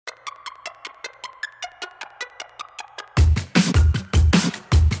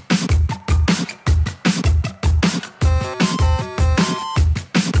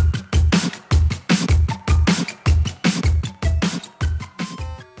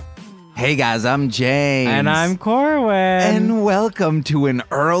Hey guys, I'm James. And I'm Corwin. And welcome to an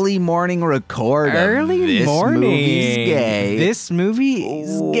early morning record of This Movie's Gay. This movie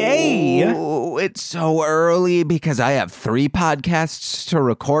is gay. Ooh, it's so early because I have 3 podcasts to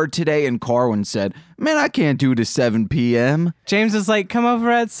record today, and Corwin said, man, I can't do to 7 p.m. James is like, come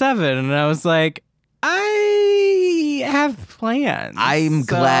over at 7. And I was like, I have plans. I'm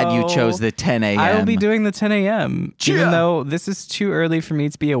glad you chose the 10 a.m. I will be doing the 10 a.m. Yeah. Even though this is too early for me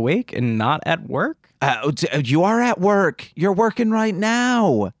to be awake and not at work. You are at work. You're working right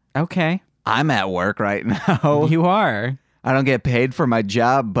now. Okay. I'm at work right now. You are. I don't get paid for my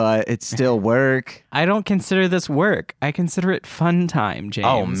job, but it's still work. I don't consider this work. I consider it fun time, James.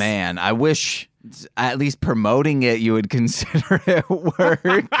 Oh, man. I wish at least promoting it you would consider it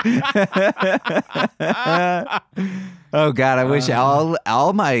work. Oh, God. I wish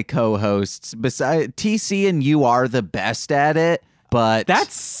all my co-hosts, besides TC and you, are the best at it. But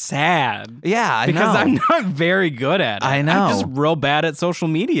that's sad. Yeah, I know. Because I'm not very good at it. I know. I'm just real bad at social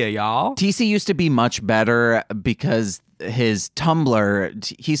media, y'all. TC used to be much better because his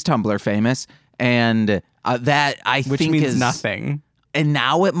Tumblr, he's Tumblr famous, and that I Which think means is nothing. And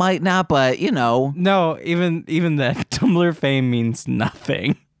now it might not, but you know. No, even that Tumblr fame means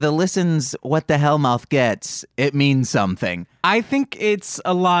nothing. The listens what the hell mouth gets, it means something. I think it's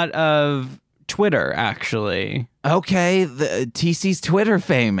a lot of Twitter, actually. Okay, the TC's Twitter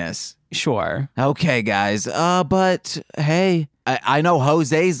famous. Sure. Okay, guys. But hey, I know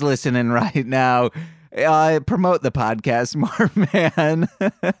Jose's listening right now. Promote the podcast more, man.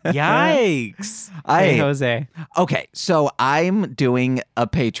 Yikes. Hey, Jose. Okay, so I'm doing a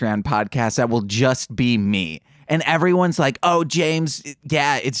Patreon podcast that will just be me. And everyone's like, oh, James,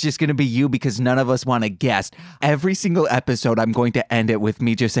 yeah, it's just going to be you because none of us want a guest. Every single episode, I'm going to end it with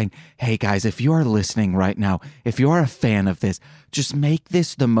me just saying, hey, guys, if you are listening right now, if you are a fan of this, just make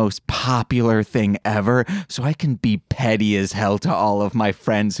this the most popular thing ever so I can be petty as hell to all of my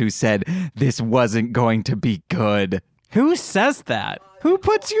friends who said this wasn't going to be good. Who says that? Who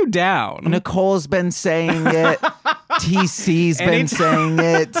puts you down? Nicole's been saying it. TC's been saying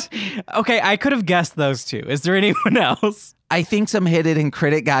it. Okay, I could have guessed those two. Is there anyone else? I think some Hit It and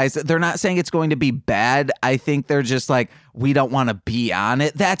Crit It guys, they're not saying it's going to be bad. I think they're just like, we don't want to be on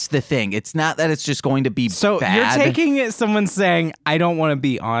it. That's the thing. It's not that it's just going to be so bad. You're taking it, someone saying, I don't want to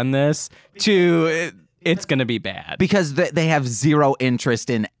be on this, to it's going to be bad. Because they have zero interest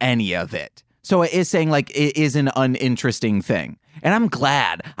in any of it. So it is saying like it is an uninteresting thing. And I'm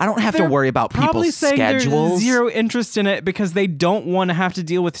glad. I don't have to worry about people's schedules. There's zero interest in it because they don't want to have to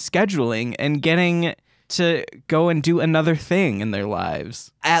deal with scheduling and getting to go and do another thing in their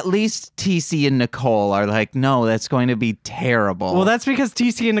lives. At least TC and Nicole are like, no, that's going to be terrible. Well, that's because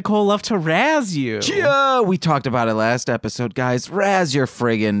TC and Nicole love to razz you. Yeah, we talked about it last episode, guys. Razz your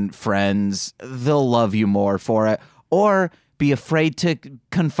friggin' friends. They'll love you more for it. Or be afraid to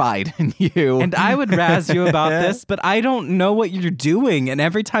confide in you. And I would razz you about this, but I don't know what you're doing. And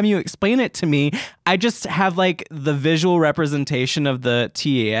every time you explain it to me, I just have like the visual representation of the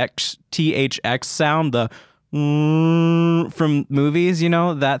THX sound, the from movies, you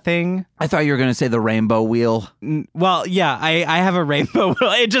know, that thing. I thought you were going to say the rainbow wheel. Well, yeah, I have a rainbow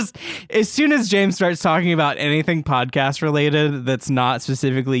wheel. It just, as soon as James starts talking about anything podcast related that's not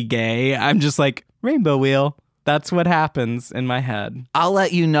specifically gay, I'm just like, rainbow wheel. That's what happens in my head. I'll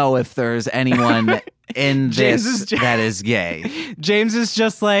let you know if there's anyone in this that is gay. James is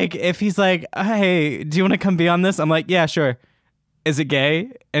just like, if he's like, hey, do you want to come be on this? I'm like, yeah, sure. Is it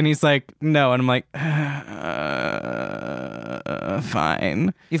gay? And he's like, no. And I'm like,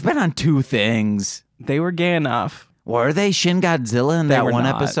 fine. You've been on 2 things. They were gay enough. Were they Shin Godzilla in that one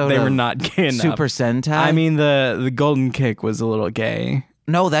episode? They were not gay enough. Super Sentai? I mean, the Golden Kick was a little gay.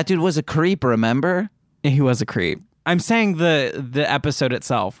 No, that dude was a creep, remember? He was a creep. I'm saying the episode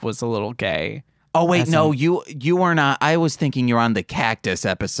itself was a little gay. Oh, wait, no, you were not. I was thinking you were on the cactus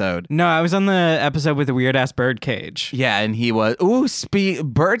episode. No, I was on the episode with the weird-ass birdcage. Yeah, and he was... Ooh,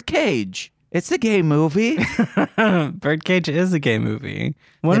 Birdcage. It's a gay movie. Birdcage is a gay movie.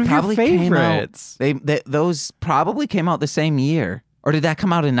 One of your favorites. Those probably came out the same year. Or did that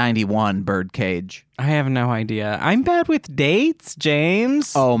come out in 91, Birdcage? I have no idea. I'm bad with dates,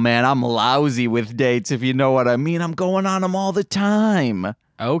 James. Oh, man, I'm lousy with dates, if you know what I mean. I'm going on them all the time.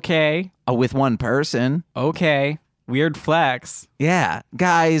 Okay. With one person. Okay. Weird flex. Yeah.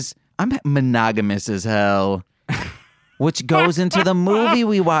 Guys, I'm monogamous as hell. Which goes into the movie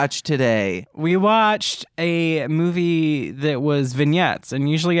we watched today. We watched a movie that was vignettes, and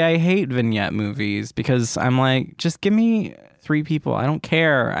usually I hate vignette movies because I'm like, just give me 3 people. I don't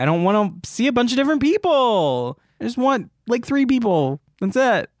care. I don't want to see a bunch of different people. I just want like 3 people. That's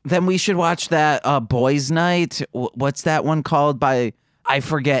it. Then we should watch that Boys Night. What's that one called by... I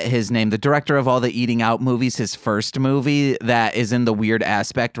forget his name. The director of all the Eating Out movies, his first movie that is in the weird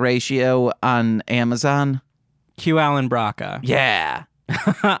aspect ratio on Amazon. Q. Allen Braca. Yeah.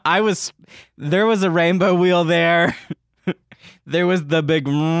 There was a rainbow wheel there. There was the big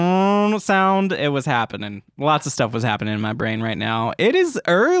sound. It was happening. Lots of stuff was happening in my brain right now. It is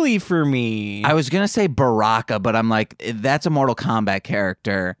early for me. I was going to say Baraka, but I'm like, that's a Mortal Kombat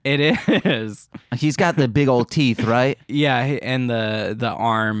character. It is. He's got the big old teeth, right? Yeah, and the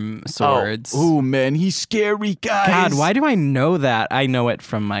arm swords. Oh, man, he's scary, guys. God, why do I know that? I know it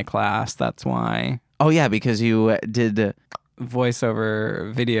from my class. That's why. Oh, yeah, because you did...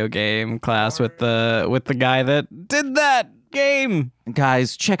 voiceover video game class with the guy that did that game.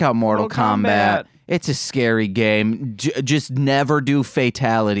 Guys, check out Mortal Kombat. It's a scary game. Just never do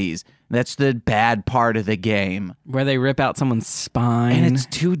fatalities. That's the bad part of the game. Where they rip out someone's spine. And it's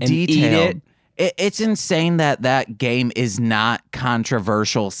too detailed. It's insane that game is not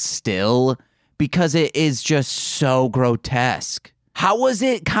controversial still because it is just so grotesque. How was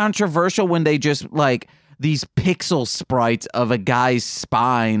it controversial when they just like these pixel sprites of a guy's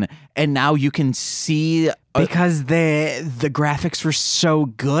spine and now you can see... Because the graphics were so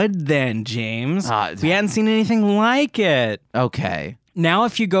good then, James. We hadn't seen anything like it. Okay. Now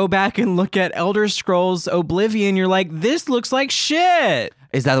if you go back and look at Elder Scrolls Oblivion, you're like, this looks like shit.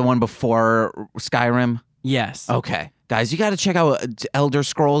 Is that the one before Skyrim? Yes. Okay. Guys, you got to check out Elder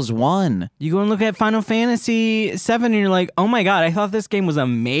Scrolls 1. You go and look at Final Fantasy 7 and you're like, oh my God, I thought this game was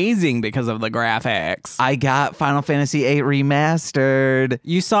amazing because of the graphics. I got Final Fantasy 8 remastered.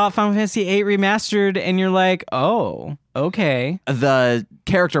 You saw Final Fantasy 8 remastered and you're like, oh, okay. The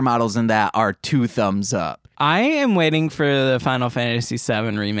character models in that are 2 thumbs up. I am waiting for the Final Fantasy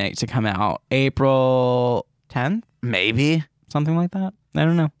 7 remake to come out April 10th? Maybe. Something like that. I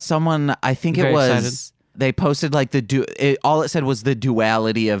don't know. Someone, I think it was... Excited. They posted like all it said was the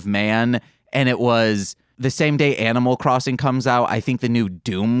duality of man, and it was the same day Animal Crossing comes out, I think the new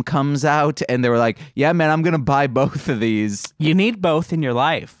Doom comes out, and they were like, yeah, man, I'm going to buy both of these. You need both in your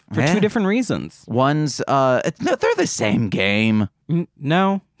life for 2 different reasons. One's, no, they're the same game.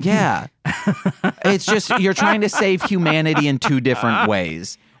 No. Yeah. It's just you're trying to save humanity in 2 different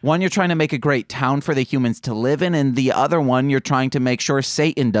ways. One, you're trying to make a great town for the humans to live in, and the other one, you're trying to make sure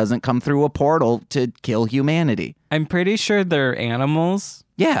Satan doesn't come through a portal to kill humanity. I'm pretty sure they're animals.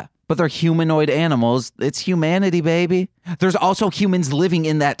 Yeah, but they're humanoid animals. It's humanity, baby. There's also humans living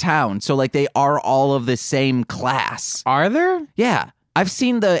in that town, so like they are all of the same class. Are there? Yeah. I've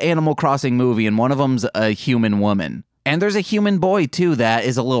seen the Animal Crossing movie, and one of them's a human woman. And there's a human boy, too, that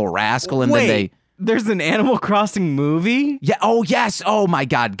is a little rascal, and then they... There's an Animal Crossing movie? Yeah. Oh, yes. Oh, my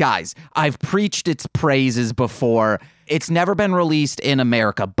God. Guys, I've preached its praises before. It's never been released in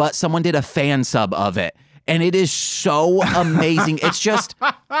America, but someone did a fan sub of it. And it is so amazing. It's just...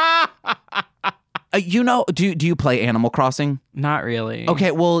 you know, do you play Animal Crossing? Not really.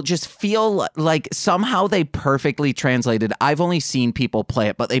 Okay, well, just feel like somehow they perfectly translated. I've only seen people play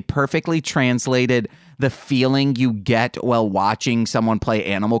it, but they perfectly translated the feeling you get while watching someone play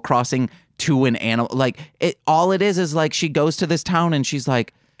Animal Crossing to an animal. Like, all it is like she goes to this town and she's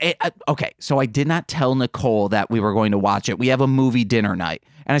like, okay, so I did not tell Nicole that we were going to watch it. We have a movie dinner night.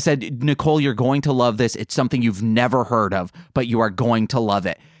 And I said, Nicole, you're going to love this. It's something you've never heard of, but you are going to love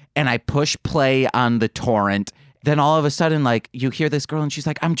it. And I push play on the torrent. Then all of a sudden, like, you hear this girl and she's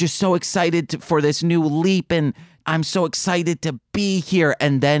like, I'm just so excited for this new leap and I'm so excited to be here.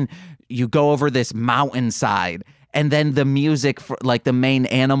 And then you go over this mountainside and then the music, for, like the main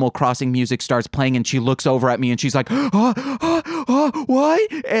Animal Crossing music starts playing and she looks over at me and she's like, what?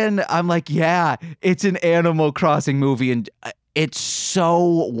 And I'm like, yeah, it's an Animal Crossing movie and it's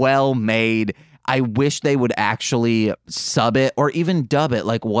so well made. I wish they would actually sub it or even dub it,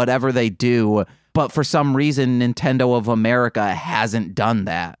 like whatever they do. But for some reason, Nintendo of America hasn't done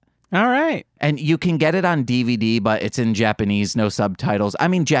that. All right. And you can get it on DVD, but it's in Japanese, no subtitles. I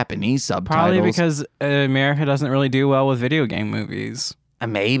mean, Japanese subtitles. Probably because America doesn't really do well with video game movies.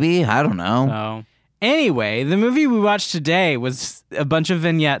 Maybe. I don't know. So, anyway, the movie we watched today was a bunch of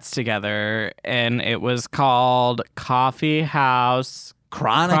vignettes together, and it was called Coffee House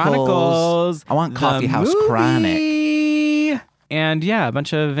Chronicles. I want Coffee House Chronic. And yeah, a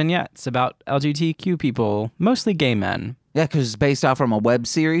bunch of vignettes about LGBTQ people, mostly gay men. Yeah, because it's based off from a web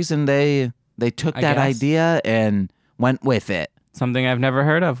series, and they took that idea and went with it. Something I've never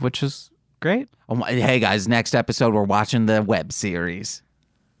heard of, which is great. Oh, hey, guys, next episode, we're watching the web series.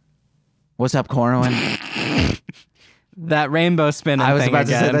 What's up, Corwin? That rainbow spinning I was thing about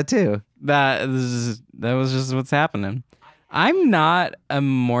again. to say that, too. That was just what's happening. I'm not a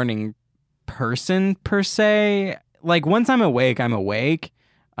morning person per se. Like once I'm awake,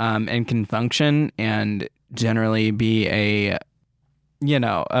 and can function and generally be a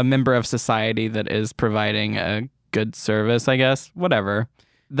member of society that is providing a good service, I guess. Whatever.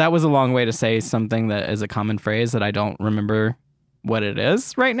 That was a long way to say something that is a common phrase that I don't remember what it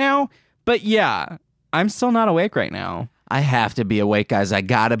is right now. But yeah, I'm still not awake right now. I have to be awake, guys. I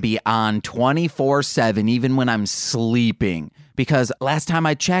gotta be on 24/7, even when I'm sleeping. Because last time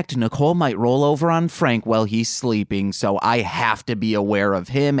I checked, Nicole might roll over on Frank while he's sleeping. So I have to be aware of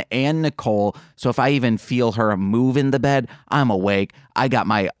him and Nicole. So if I even feel her move in the bed, I'm awake. I got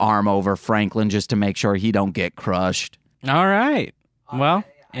my arm over Franklin just to make sure he don't get crushed. All right. Well,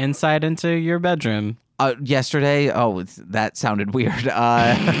 insight into your bedroom. Yesterday, that sounded weird.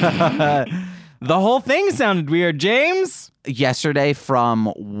 The whole thing sounded weird, James. Yesterday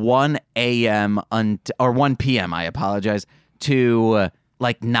from 1 a.m. or 1 p.m., I apologize, to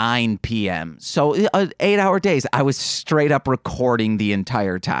like 9 p.m. So 8-hour days. I was straight up recording the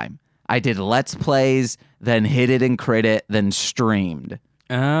entire time. I did Let's Plays, then hit it and crit it, then streamed.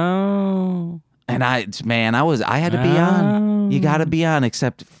 Oh. And I had to be on. You got to be on,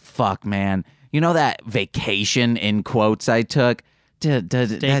 except fuck, man. You know that vacation in quotes I took?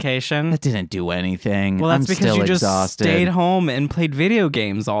 Staycation? That didn't do anything. Well, that's I'm because still you just exhausted. stayed home and played video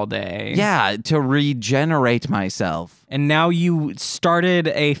games all day. Yeah, to regenerate myself. And now you started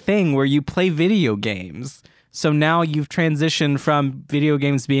a thing where you play video games. So now you've transitioned from video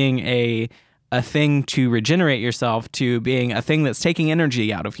games being a thing to regenerate yourself to being a thing that's taking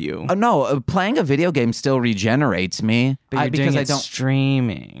energy out of you. No, playing a video game still regenerates me. But you're doing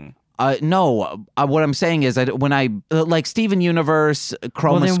streaming. No, what I'm saying is when I like Steven Universe,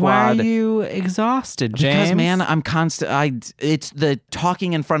 Chroma well, then Squad. Why are you exhausted, James? Because man, I'm constant. It's the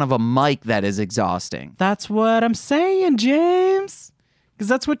talking in front of a mic that is exhausting. That's what I'm saying, James. Because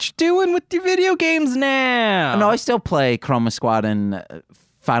that's what you're doing with your video games now. No, I still play Chroma Squad and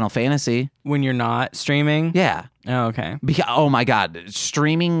Final Fantasy. When you're not streaming? Yeah. Oh, okay. Oh my God,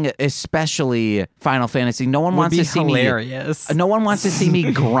 streaming, especially Final Fantasy. No one wants to see hilarious. me. No one wants to see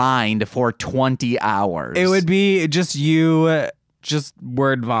me grind for 20 hours. It would be just you, just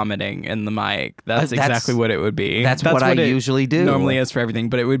word vomiting in the mic. That's exactly what it would be. That's what I usually do. Normally is for everything,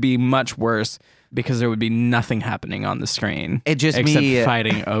 but it would be much worse because there would be nothing happening on the screen. It just except me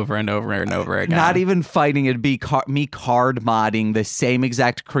fighting over and over and over again. Not even fighting. It'd be me card modding the same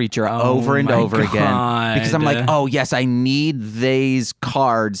exact creature over and over again. Because I'm like, oh yes, I need these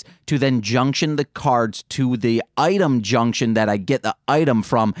cards to then junction the cards to the item junction that I get the item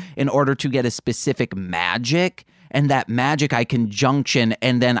from in order to get a specific magic. And that magic I can junction,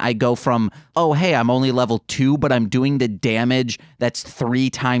 and then I go from, oh, hey, I'm only level 2, but I'm doing the damage that's 3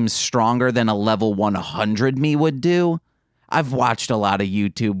 times stronger than a level 100 me would do. I've watched a lot of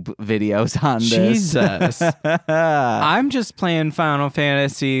YouTube videos on this. Jesus. I'm just playing Final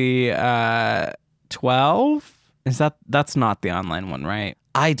Fantasy 12. That's not the online one, right?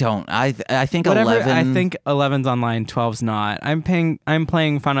 I don't. I think Whatever, 11. I think 11's online, 12's not. I'm playing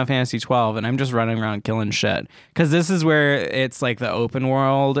Final Fantasy 12 and I'm just running around killing shit. Because this is where it's like the open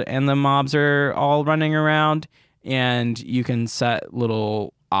world and the mobs are all running around and you can set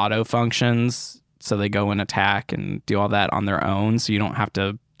little auto functions so they go and attack and do all that on their own so you don't have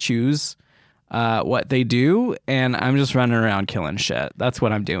to choose what they do. And I'm just running around killing shit. That's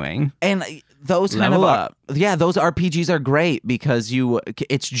what I'm doing. And those kind Level of up. Yeah, those RPGs are great because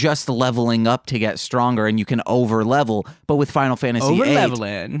it's just leveling up to get stronger and you can over level. But with Final Fantasy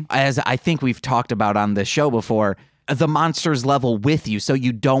VIII, as I think we've talked about on this show before, the monsters level with you, so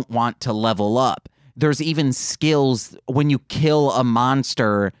you don't want to level up. There's even skills when you kill a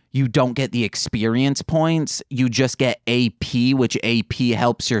monster, you don't get the experience points. You just get AP, which AP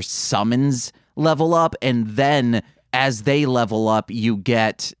helps your summons level up, and then as they level up, you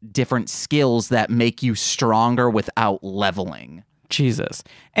get different skills that make you stronger without leveling. Jesus.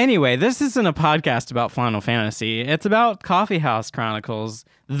 Anyway, this isn't a podcast about Final Fantasy. It's about Coffee House Chronicles,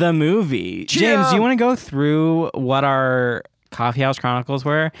 the movie. James, do you want to go through what our Coffee House Chronicles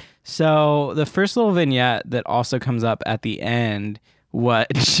were? So the first little vignette that also comes up at the end,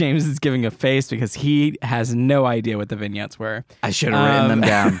 what James is giving a face because he has no idea what the vignettes were. I should have written them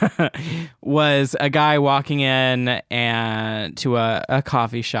down. Was a guy walking in and to a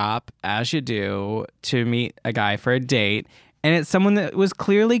coffee shop, as you do, to meet a guy for a date. And it's someone that was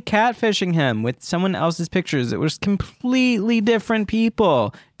clearly catfishing him with someone else's pictures. It was completely different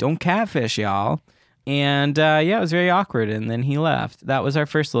people. Don't catfish, y'all. And it was very awkward. And then he left. That was our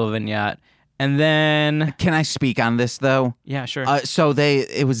first little vignette. And then, Can I speak on this though? yeah, sure. So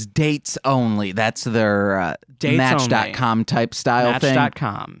it was dates only. That's their Dates Match.com type style thing.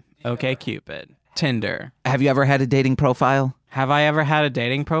 Match.com, OkCupid, Tinder. Have you ever had a dating profile? Have I ever had a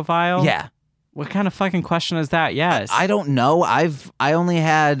dating profile? Yeah. What kind of fucking question is that? Yes. I don't know. I only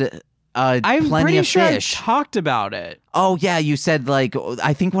had I'm plenty pretty of sure fish. I've talked about it. Oh yeah, you said like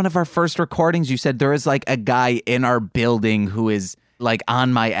I think one of our first recordings. You said there is like a guy in our building who is like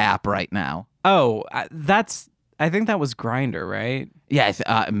on my app right now. Oh, I think that was Grindr, right? Yeah,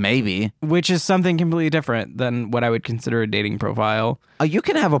 maybe. Which is something completely different than what I would consider a dating profile. You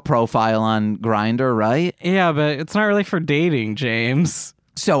can have a profile on Grindr, right? Yeah, but it's not really for dating, James.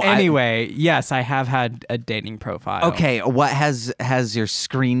 So Anyway, yes, I have had a dating profile. okay, what has your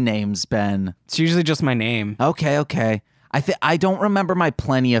screen names been? It's usually just my name. Okay. I don't remember my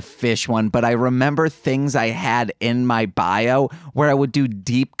Plenty of Fish one, but I remember things I had in my bio where I would do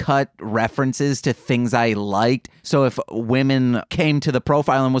deep cut references to things I liked. So if women came to the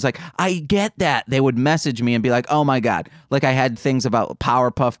profile and was like, I get that, they would message me and be like, oh my God. Like I had things about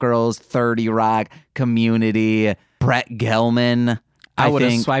Powerpuff Girls, 30 Rock, Community, Brett Gelman. I would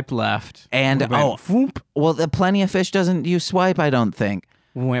have think. swiped left. And whoop, well, the Plenty of Fish doesn't use swipe, I don't think.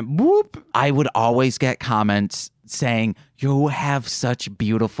 went boop. I would always get comments saying, you have such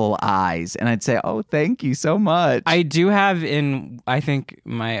beautiful eyes. And I'd say, oh, thank you so much. I do have in, I think,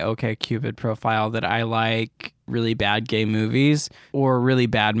 my OkCupid profile that I like really bad gay movies or really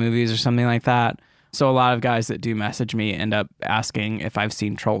bad movies or something like that. So a lot of guys that do message me end up asking if I've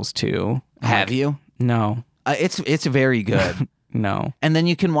seen Trolls 2. Have you? No. It's very good. No. And then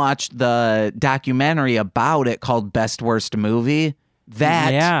you can watch the documentary about it called Best Worst Movie.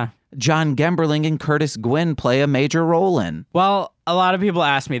 Yeah. John Gemberling and Curtis Gwynn play a major role in. Well, a lot of people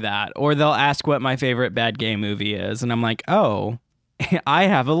ask me that, or they'll ask what my favorite bad gay movie is, and I'm like, oh, I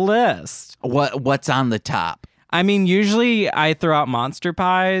have a list. What's on the top? I mean, usually I throw out Monster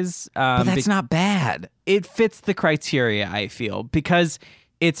Pies. But that's not bad. It fits the criteria, I feel, because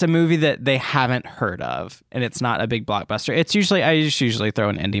it's a movie that they haven't heard of, and it's not a big blockbuster. I just usually throw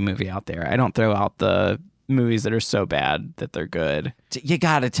an indie movie out there. I don't throw out the movies that are so bad that they're good. You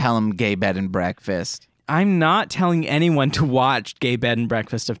gotta tell them Gay Bed and Breakfast. I'm not telling anyone to watch Gay Bed and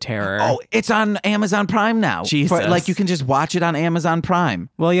Breakfast of Terror. Oh, it's on Amazon Prime now. Jesus. Like you can just watch it on Amazon Prime.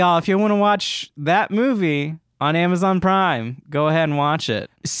 Well, y'all, if you want to watch that movie on Amazon Prime, go ahead and watch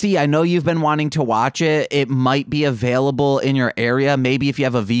it. See, I know you've been wanting to watch it. It might be available in your area. Maybe if you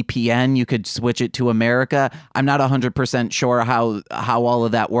have a VPN, you could switch it to America. I'm not 100% sure how all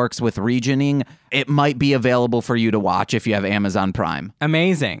of that works with regioning. It might be available for you to watch if you have Amazon Prime.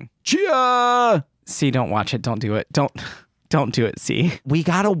 Amazing. Chia! See, don't watch it. Don't do it. Don't do it, see. We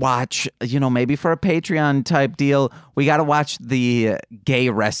got to watch, maybe for a Patreon type deal, we got to watch the Gay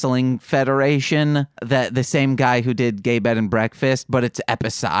Wrestling Federation, the same guy who did Gay Bed and Breakfast, but it's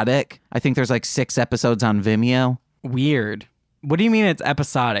episodic. I think there's like 6 episodes on Vimeo. Weird. What do you mean it's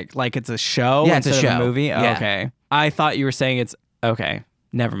episodic? Like it's a show Yeah, it's a instead of show. a movie? Yeah. Okay. I thought you were saying it's, okay,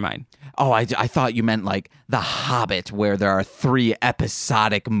 never mind. Oh, I thought you meant like The Hobbit, where there are 3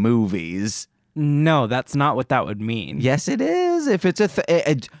 episodic movies. No, that's not what that would mean. Yes, it is. If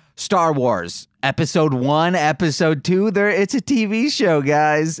it's Star Wars, episode 1, episode 2, it's a TV show,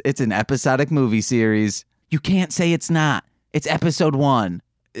 guys. It's an episodic movie series. You can't say it's not. It's episode 1,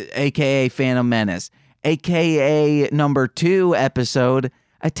 aka Phantom Menace, aka number 2 episode,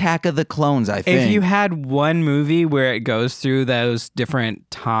 Attack of the Clones, I think. If you had one movie where it goes through those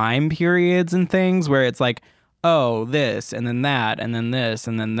different time periods and things where it's like, oh, this, and then that, and then this,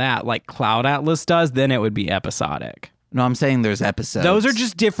 and then that, like Cloud Atlas does, then it would be episodic. No, I'm saying there's episodes. Those are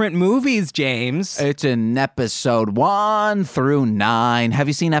just different movies, James. It's in episode 1 through 9. Have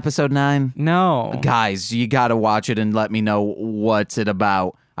you seen episode 9? No. Guys, you got to watch it and let me know what's it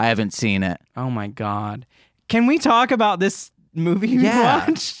about. I haven't seen it. Oh my God. Can we talk about this movie you Yeah.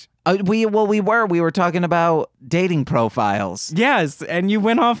 watched? We were talking about dating profiles. Yes, and you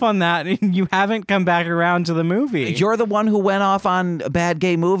went off on that and you haven't come back around to the movie. You're the one who went off on bad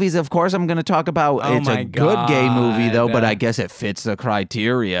gay movies. Of course, I'm going to talk about Oh it's my a good gay movie, though, God. but I guess it fits the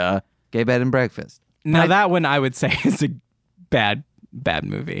criteria. Gay Bed and Breakfast. Now that one I would say is a bad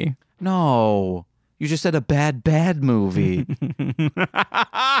movie. No, you just said a bad movie.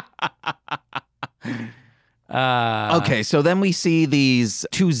 Okay, so then we see these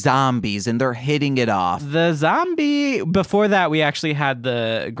 2 zombies and they're hitting it off. The zombie, before that, we actually had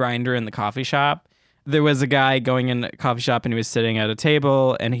the grinder in the coffee shop. There was a guy going in a coffee shop and he was sitting at a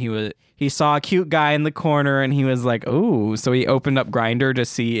table and he saw a cute guy in the corner and he was like, ooh. So he opened up Grindr to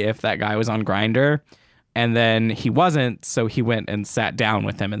see if that guy was on Grindr. And then he wasn't, so he went and sat down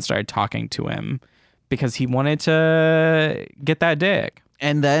with him and started talking to him because he wanted to get that dick.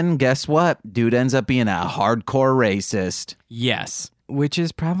 And then guess what? Dude ends up being a hardcore racist. Yes, which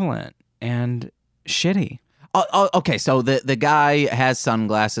is prevalent and shitty. Oh, okay, so the guy has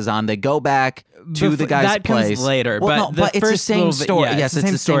sunglasses on. They go back to the guy's that place. Comes later, well, but it's the same story. Yes, it's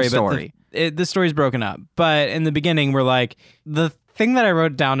the same story. But the story's broken up. But in the beginning, we're like, the thing that I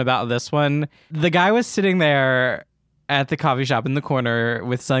wrote down about this one, the guy was sitting there at the coffee shop in the corner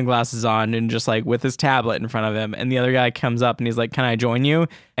with sunglasses on and just like with his tablet in front of him. And the other guy comes up and he's like, "Can I join you?"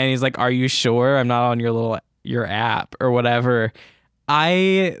 And he's like, "Are you sure? I'm not on your app or whatever."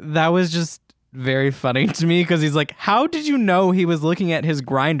 That was just very funny to me because he's like, how did you know he was looking at his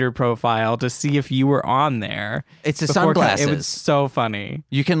Grindr profile to see if you were on there? It's the sunglasses. It was so funny.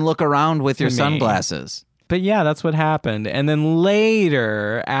 You can look around with your sunglasses. But yeah, that's what happened. And then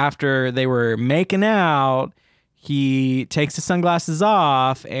later, after they were making out, he takes his sunglasses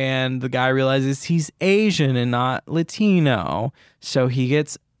off and the guy realizes he's Asian and not Latino. So he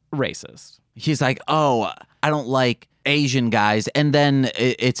gets racist. He's like, "Oh, I don't like Asian guys." And then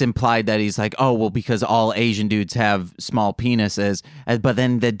it's implied that he's like, "Oh, well, because all Asian dudes have small penises." But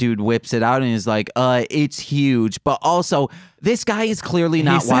then the dude whips it out and he's like, "It's huge." But also, this guy is clearly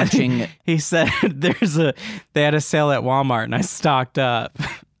not watching. He said they had a sale at Walmart and I stocked up.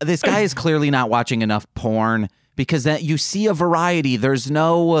 This guy is clearly not watching enough porn because then you see a variety. There's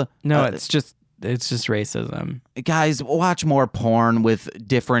no. It's just racism. Guys, watch more porn with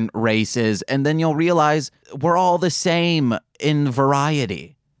different races, and then you'll realize we're all the same in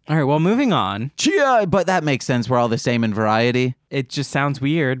variety. All right, well, moving on. Yeah, but that makes sense. We're all the same in variety. It just sounds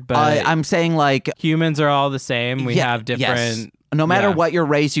weird, but I'm saying like humans are all the same. We have different. Yes. No matter what your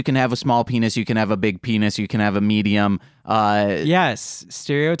race, you can have a small penis, you can have a big penis, you can have a medium. Yes,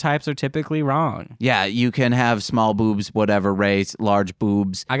 stereotypes are typically wrong. Yeah, you can have small boobs, whatever race, large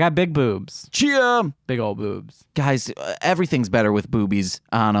boobs. I got big boobs. Cheer! Big old boobs. Guys, everything's better with boobies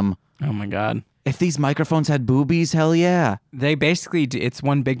on them. Oh my God. If these microphones had boobies, hell yeah. They basically, it's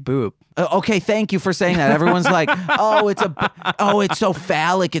one big boob. Okay, thank you for saying that. Everyone's like, it's so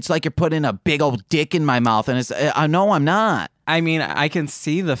phallic. It's like you're putting a big old dick in my mouth. And it's, no, I'm not. I mean, I can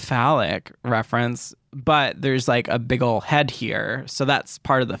see the phallic reference, but there's like a big old head here. So that's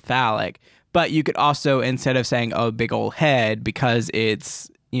part of the phallic. But you could also, instead of saying, oh, big old head, because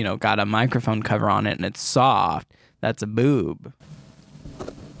it's, got a microphone cover on it and it's soft, that's a boob.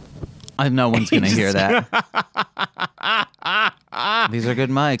 No one's going to hear that. These are good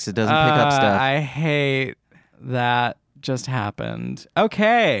mics. It doesn't pick up stuff. I hate that just happened.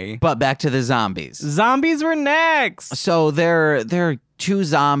 Okay. But back to the zombies. Zombies were next. So there are two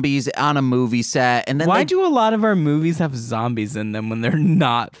zombies on a movie set. And then why do a lot of our movies have zombies in them when they're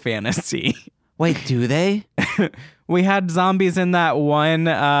not fantasy? Wait, do they? We had zombies in that one,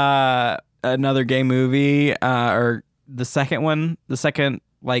 another gay movie, or the second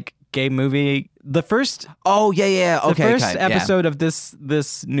gay movie. The first. Oh yeah. Okay. The first episode of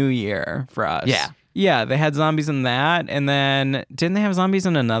this new year for us. Yeah. They had zombies in that, and then didn't they have zombies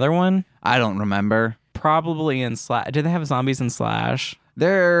in another one? I don't remember. Probably in Slash. Did they have zombies in Slash?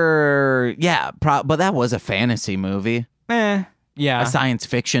 But that was a fantasy movie. Yeah. A science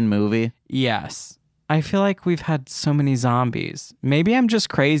fiction movie. Yes. I feel like we've had so many zombies. Maybe I'm just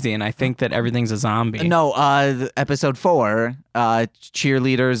crazy and I think that everything's a zombie. No, episode 4,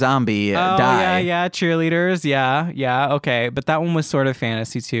 cheerleader zombie die. Yeah, cheerleaders. Yeah, okay. But that one was sort of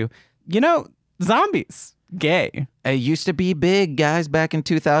fantasy too. Zombies. Gay. It used to be big, guys, back in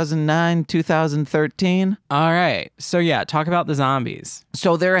 2009, 2013. All right. So yeah, talk about the zombies.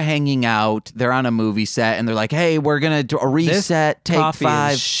 So they're hanging out. They're on a movie set, and they're like, hey, we're going to reset, take coffee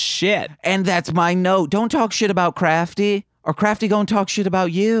 5. Is shit. And that's my note. Don't talk shit about Crafty, or Crafty gonna talk shit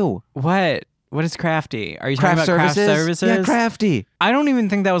about you. What? What is Crafty? Are you talking about craft services? Yeah, Crafty. I don't even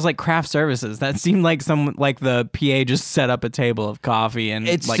think that was like craft services. That seemed like the PA just set up a table of coffee and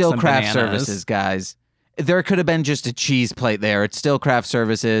it's like still some craft bananas. services, guys. There could have been just a cheese plate there. It's still craft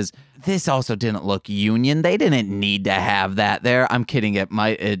services. This also didn't look union. They didn't need to have that there. I'm kidding.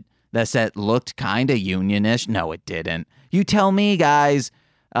 The set looked kind of unionish. No, it didn't. You tell me, guys.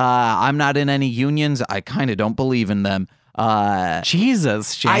 I'm not in any unions. I kind of don't believe in them.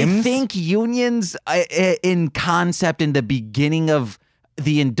 Jesus, James. I think unions in concept in the beginning of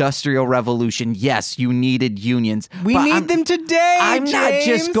the Industrial Revolution, yes, you needed unions. We need them today, I'm James. not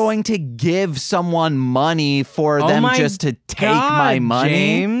just going to give someone money for them just to take my money.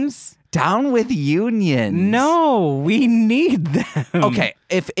 James. Down with unions. No, we need them. Okay,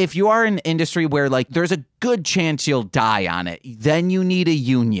 if you are in an industry where like there's a good chance you'll die on it, then you need a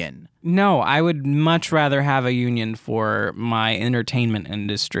union. No, I would much rather have a union for my entertainment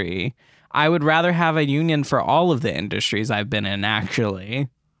industry. I would rather have a union for all of the industries I've been in, actually.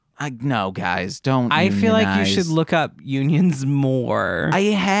 No, guys, don't I feel like you unionize. should look up unions more. I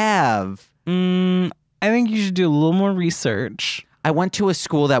have. I think you should do a little more research. I went to a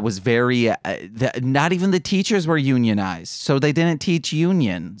school that was very, not even the teachers were unionized, so they didn't teach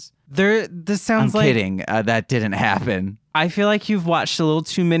unions. This sounds I'm like kidding. That didn't happen. I feel like you've watched a little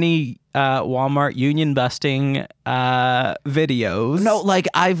too many Walmart union busting videos. No, like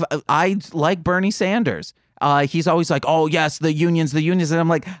I like Bernie Sanders. He's always like, oh yes, the unions, and I'm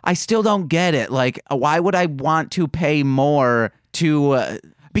like, I still don't get it. Like, why would I want to pay more to?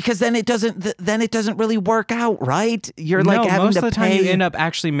 Because then it doesn't really work out, right? You're like having most to of the time pay. you end up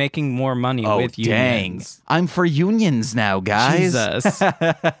actually making more money with dang. unions. I'm for unions now, guys. Jesus.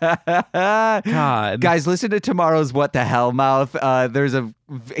 God. Guys, listen to tomorrow's What the Hell Mouth. There's a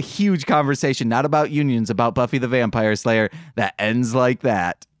huge conversation, not about unions, about Buffy the Vampire Slayer that ends like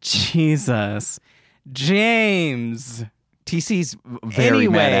that. Jesus. James. TC's very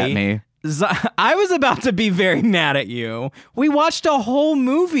mad at me. I was about to be very mad at you. We watched a whole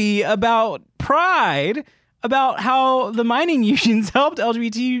movie about pride, about how the mining unions helped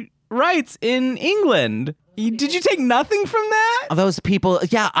LGBT rights in England. Did you take nothing from that? Those people,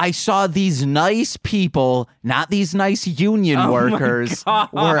 yeah, I saw these nice people, not these nice union workers,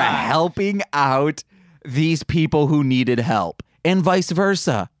 were helping out these people who needed help, and vice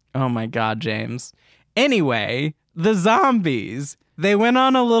versa. Oh my God, James. Anyway, the zombies. They went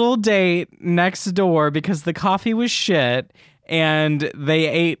on a little date next door because the coffee was shit, and they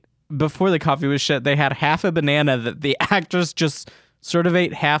ate, before the coffee was shit, they had half a banana that the actress just sort of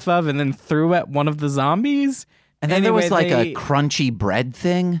ate half of and then threw at one of the zombies. And then there was like a crunchy bread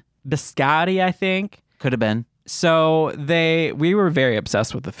thing. Biscotti, I think. Could have been. So we were very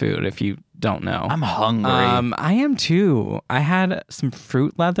obsessed with the food, if you don't know. I'm hungry. I am too. I had some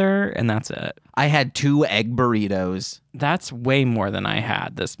fruit leather and that's it. I had 2 egg burritos. That's way more than I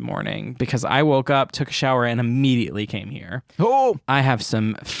had this morning because I woke up, took a shower, and immediately came here. Oh! I have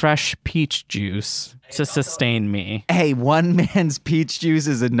some fresh peach juice to sustain me. Hey, one man's peach juice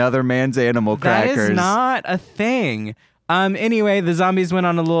is another man's animal crackers. That is not a thing. Anyway, the zombies went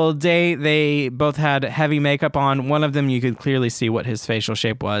on a little date. They both had heavy makeup on. One of them, you could clearly see what his facial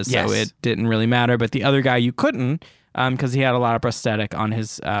shape was, Yes. so it didn't really matter. But the other guy, you couldn't, because he had a lot of prosthetic on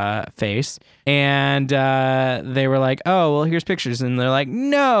his face. And they were like, "Oh, well, here's pictures." And they're like,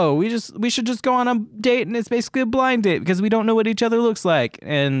 "No, we should just go on a date, and it's basically a blind date because we don't know what each other looks like."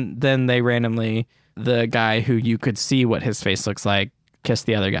 And then they randomly, the guy who you could see what his face looks like, kissed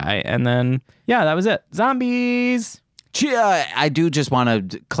the other guy, and then that was it. Zombies. I do just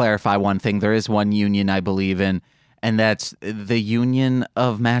want to clarify one thing. There is one union I believe in, and that's the union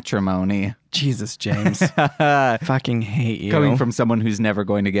of matrimony. Jesus, James. Fucking hate you. Coming from someone who's never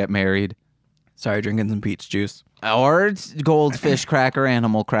going to get married. Sorry, drinking some peach juice. Or it's goldfish cracker,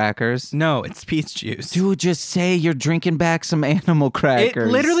 animal crackers. No, it's peach juice. Dude, just say you're drinking back some animal crackers.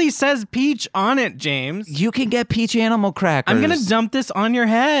 It literally says peach on it, James. You can get peach animal crackers. I'm going to dump this on your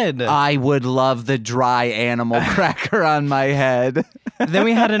head. I would love the dry animal cracker on my head. Then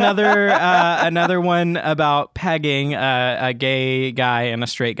we had another one about pegging a gay guy and a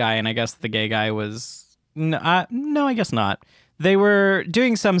straight guy, and I guess the gay guy was no, I guess not. They were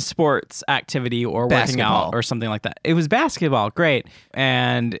doing some sports activity or working out or something like that. It was basketball, great.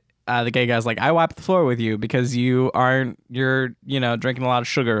 And the gay guy's like, "I wiped the floor with you because you're drinking a lot of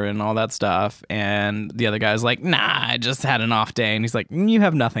sugar and all that stuff." And the other guy's like, "Nah, I just had an off day." And he's like, "You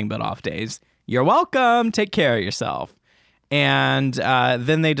have nothing but off days. You're welcome. Take care of yourself." And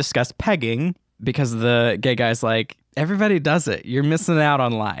then they discuss pegging because the gay guy's like, "Everybody does it. You're missing out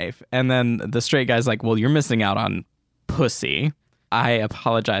on life." And then the straight guy's like, "Well, you're missing out on pussy." I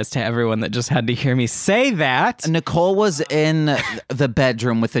apologize to everyone that just had to hear me say that. Nicole was in the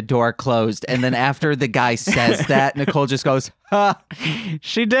bedroom with the door closed, and then after the guy says that, Nicole just goes, "Ha."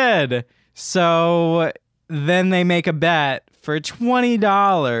 She did. So then they make a bet for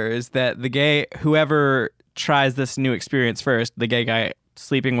 $20 that the gay, whoever tries this new experience first, the gay guy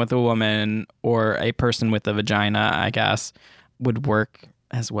sleeping with a woman or a person with a vagina, I guess, would work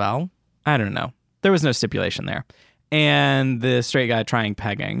as well. I don't know. There was no stipulation there. And the straight guy trying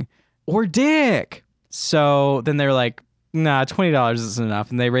pegging or dick. So then they're like, "Nah, $20 isn't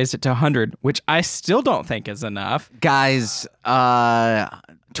enough." And they raised it to $100, which I still don't think is enough. Guys,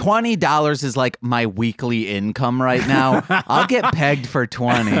 $20 is like my weekly income right now. I'll get pegged for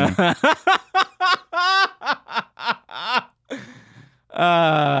 20.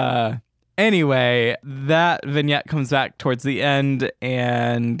 Anyway, that vignette comes back towards the end,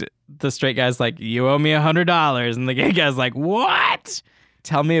 and the straight guy's like, you owe me $100. And the gay guy's like, what?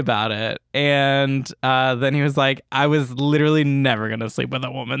 Tell me about it. And then he was like, I was literally never going to sleep with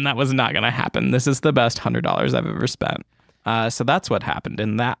a woman. That was not going to happen. This is the best $100 I've ever spent. So that's what happened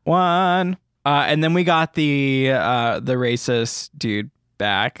in that one. And then we got the racist dude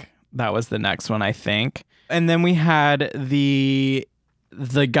back. That was the next one, I think. And then we had the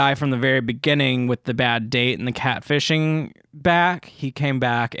guy from the very beginning with the bad date and the catfishing back. He came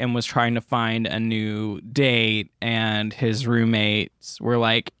back and was trying to find a new date, and his roommates were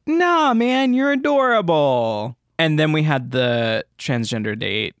like, nah, man, you're adorable. And then we had the transgender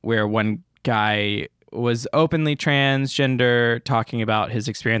date where one guy was openly transgender, talking about his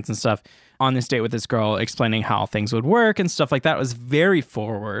experience and stuff on this date with this girl, explaining how things would work and stuff like that. It was very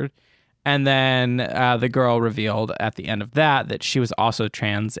forward. And then the girl revealed at the end of that she was also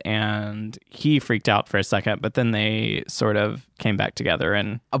trans, and he freaked out for a second, but then they sort of came back together.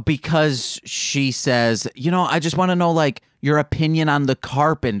 And because she says, I just want to know, like, your opinion on the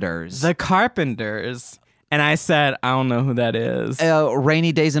Carpenters. The Carpenters. And I said, I don't know who that is.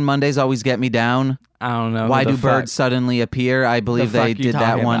 Rainy days and Mondays always get me down. I don't know. Why do birds suddenly appear? I believe they did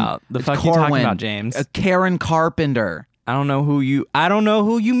that one. About? The fuck you talking about, James? Karen Carpenter. I don't know who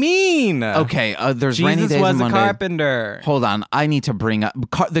you mean. Okay, there's Jesus Rainy Days was and a Mondays. Carpenter. Hold on, I need to bring up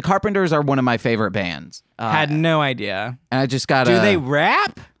the Carpenters are one of my favorite bands. Had no idea. And I just got. Do they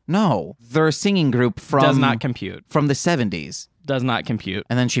rap? No, they're a singing group from. Does not compute. From the 70s. Does not compute.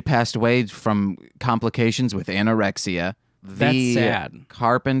 And then she passed away from complications with anorexia. That's sad.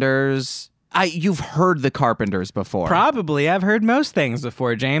 Carpenters. You've heard the Carpenters before. Probably. I've heard most things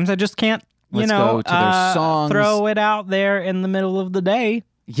before, James. I just can't. Let's go to their songs. Throw it out there in the middle of the day.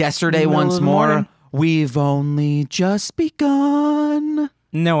 Yesterday, once more. We've only just begun.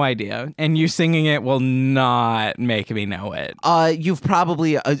 No idea. And you singing it will not make me know it. You've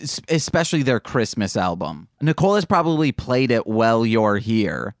probably, especially their Christmas album. Nicole has probably played it while you're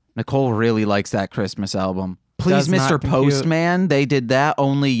here. Nicole really likes that Christmas album. Please, Mr. Postman. They did that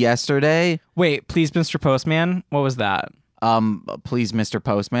only yesterday. Wait, Please, Mr. Postman? What was that? Please, Mr.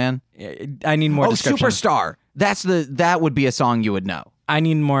 Postman. I need more description. Superstar. That would be a song you would know. I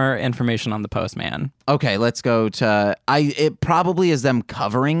need more information on the Postman. Okay, let's go to it probably is them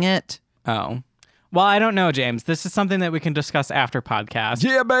covering it. Oh. Well, I don't know, James. This is something that we can discuss after podcast.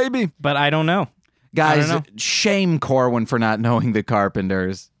 Yeah, baby. But I don't know. Guys, shame Corwin for not knowing the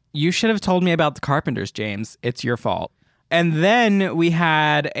Carpenters. You should have told me about the Carpenters, James. It's your fault. And then we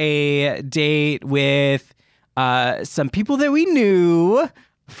had a date with some people that we knew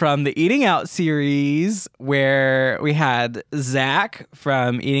from the Eating Out series, where we had Zach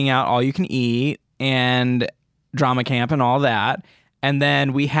from Eating Out All You Can Eat and Drama Camp and all that. And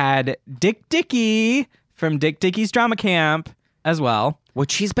then we had Dick Dickey from Dick Dickey's Drama Camp as well.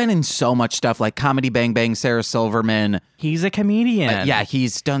 Which he's been in so much stuff, like Comedy Bang Bang, Sarah Silverman. He's a comedian. Yeah,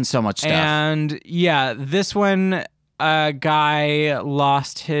 he's done so much stuff. And yeah, this one, a guy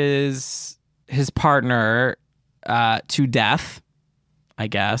lost his partner to death, I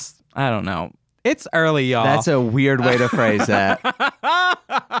guess. I don't know. It's early, y'all. That's a weird way to phrase that.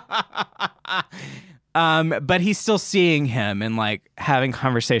 But he's still seeing him and like having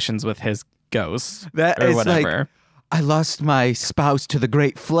conversations with his ghosts that or is whatever. Like, I lost my spouse to the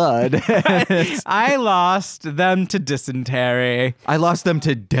Great Flood. I lost them to dysentery. I lost them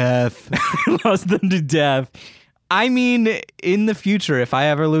to death. I lost them to death. I mean, in the future, if I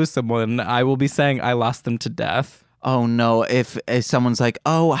ever lose someone, I will be saying I lost them to death. Oh, no. If someone's like,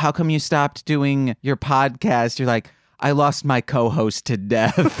 oh, how come you stopped doing your podcast? You're like, I lost my co-host to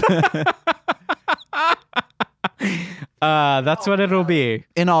death. That's what it'll be.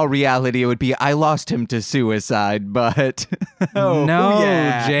 In all reality, it would be, I lost him to suicide, but...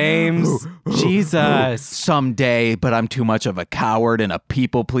 James. Jesus. Someday, but I'm too much of a coward and a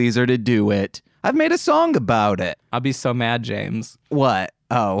people pleaser to do it. I've made a song about it. I'll be so mad, James. What?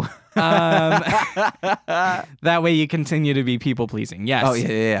 Oh. That way you continue to be people pleasing. Yes. Oh,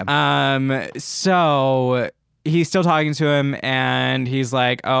 yeah. So he's still talking to him and he's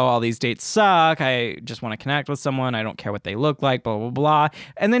like, oh, all these dates suck. I just want to connect with someone. I don't care what they look like, blah, blah, blah.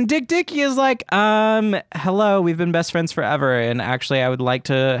 And then Dick Dickey is like, hello, we've been best friends forever. And actually, I would like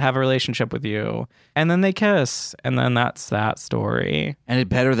to have a relationship with you. And then they kiss. And then that's that story. And it's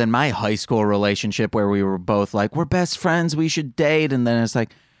better than my high school relationship where we were both like, we're best friends, we should date. And then it's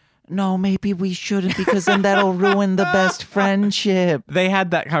like, no, maybe we shouldn't because then that'll ruin the best friendship. They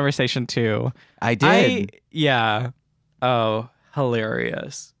had that conversation too. I did. Yeah. Oh,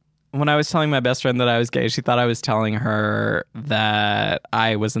 hilarious. when I was telling my best friend that I was gay, she thought I was telling her that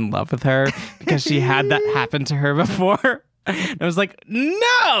I was in love with her because she had that happen to her before. And I was like,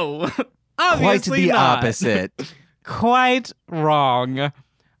 no, obviously Quite the not. opposite. Quite wrong.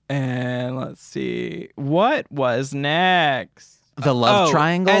 And let's see. What was next? The love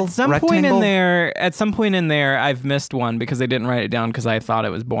triangle? At some point rectangle? in there, I've missed one because I didn't write it down because I thought it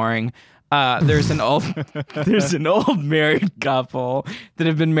was boring. There's an old married couple that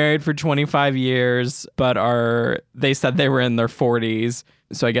have been married for 25 years, but they said they were in their 40s.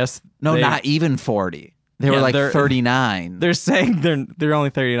 So I guess not even 40. They were like 39. They're saying they're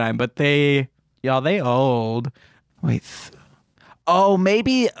only 39, but they old. Wait.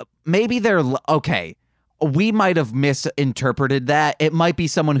 Maybe they're okay. We might have misinterpreted that. It might be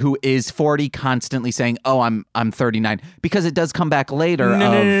someone who is 40 constantly saying, "Oh, I'm 39," because it does come back later.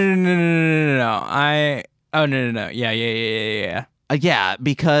 No. No. Yeah. Yeah,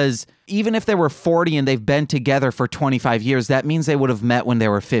 because even if they were 40 and they've been together for 25 years, that means they would have met when they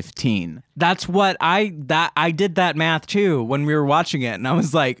were 15. That's what I did that math too when we were watching it, and I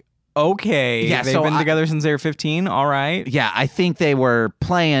was like, okay, yeah, they've been together since they were 15. All right. Yeah, I think they were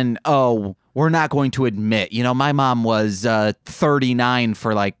playing. Oh, we're not going to admit. My mom was 39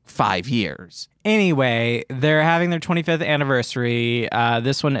 for like 5 years. Anyway, they're having their 25th anniversary.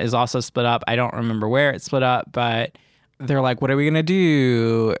 This one is also split up. I don't remember where it's split up, but they're like, what are we going to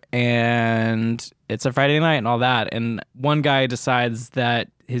do? And it's a Friday night and all that. And one guy decides that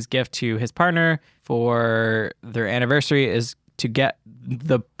his gift to his partner for their anniversary is to get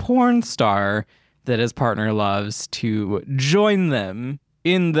the porn star that his partner loves to join them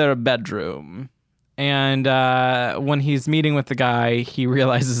in their bedroom. And when he's meeting with the guy, he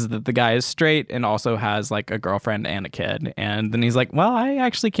realizes that the guy is straight and also has like a girlfriend and a kid. And then he's like, well, I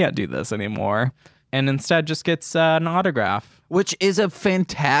actually can't do this anymore. And instead just gets an autograph. Which is a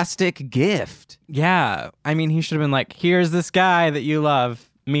fantastic gift. Yeah. I mean, he should have been like, here's this guy that you love.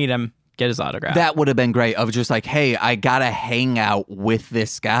 Meet him. Get his autograph. That would have been great. Of just like, hey, I gotta hang out with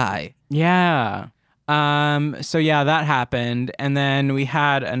this guy. Yeah. So yeah, that happened. And then we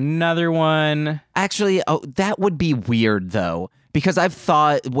had another one. Actually, that would be weird though. Because I've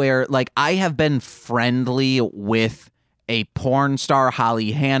thought where like I have been friendly with a porn star,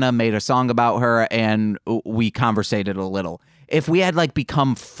 Holly Hanna, made a song about her and we conversated a little. If we had like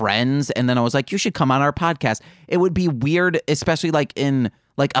become friends and then I was like, you should come on our podcast, it would be weird, especially like in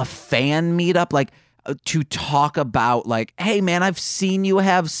like a fan meetup, like to talk about like, hey man, I've seen you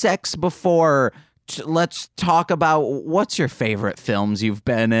have sex before. Let's talk about what's your favorite films you've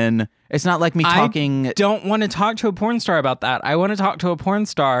been in. It's not like me talking. I don't want to talk to a porn star about that. I want to talk to a porn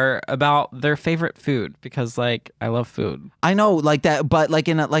star about their favorite food because like I love food. I know like that, but like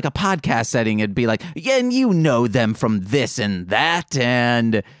in a podcast setting, it'd be like, yeah, and you know them from this and that.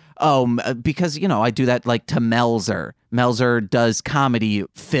 And because, I do that like to Melzer. Melzer does comedy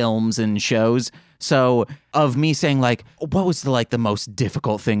films and shows. So of me saying like, what was the most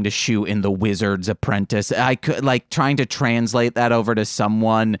difficult thing to shoot in The Wizard's Apprentice? I could like trying to translate that over to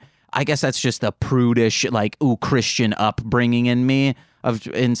someone. I guess that's just the prudish, like, Christian upbringing in me.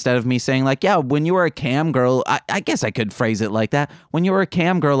 Instead of me saying like, yeah, when you were a cam girl, I guess I could phrase it like that. When you were a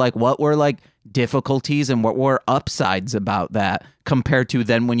cam girl, like what were like difficulties and what were upsides about that compared to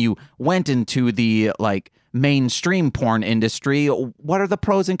then when you went into the like mainstream porn industry? What are the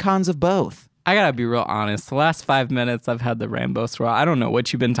pros and cons of both? I gotta be real honest. The last 5 minutes I've had the rainbow swirl. I don't know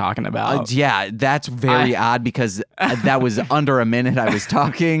what you've been talking about. Yeah, that's very odd because that was under a minute I was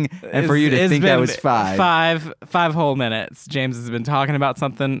talking, and for you to think that was 5. Five whole minutes. James has been talking about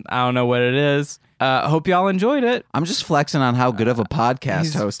something. I don't know what it is. Hope y'all enjoyed it. I'm just flexing on how good of a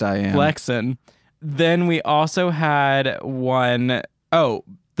podcast host I am. Flexing. Then we also had one. Oh,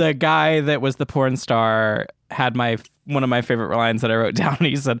 the guy that was the porn star had one of my favorite lines that I wrote down.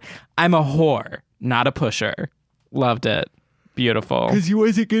 He said, "I'm a whore, not a pusher." Loved it. Beautiful. Because he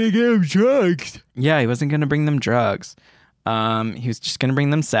wasn't going to get him drugs. Yeah, he wasn't going to bring them drugs. He was just going to bring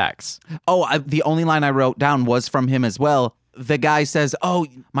them sex. Oh, the only line I wrote down was from him as well. The guy says, oh,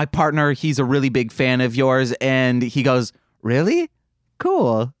 my partner, he's a really big fan of yours. And he goes, really?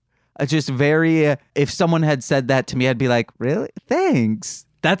 Cool. Just very, if someone had said that to me, I'd be like, really? Thanks.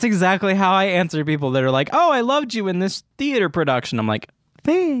 That's exactly how I answer people that are like, oh, I loved you in this theater production. I'm like,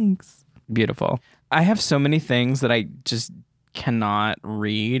 thanks. Beautiful. I have so many things that I just cannot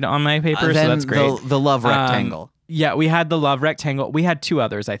read on my paper, so that's great. The love rectangle. Yeah, we had the love rectangle. We had 2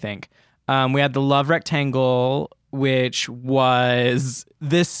 others, I think. We had the love rectangle, which was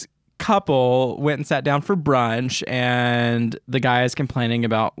this couple went and sat down for brunch, and the guy is complaining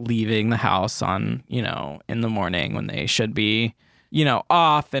about leaving the house on, in the morning when they should be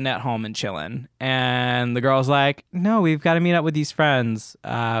off and at home and chilling. And the girl's like, no, we've got to meet up with these friends.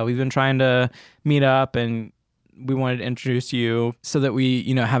 We've been trying to meet up and we wanted to introduce you so that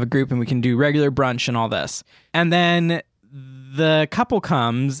we, have a group and we can do regular brunch and all this. And then the couple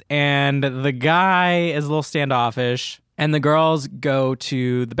comes and the guy is a little standoffish and the girls go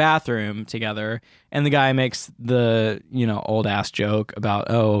to the bathroom together and the guy makes the, old ass joke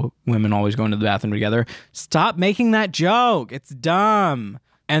about, oh, women always going to the bathroom together. Stop making that joke. It's dumb.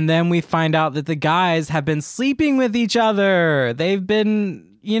 And then we find out that the guys have been sleeping with each other. They've been,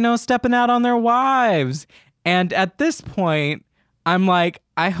 stepping out on their wives. And at this point, I'm like,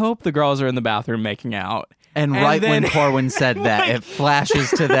 I hope the girls are in the bathroom making out. And right then, when Corwin said that, it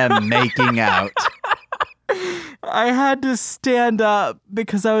flashes to them making out. I had to stand up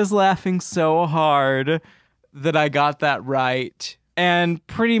because I was laughing so hard that I got that right. And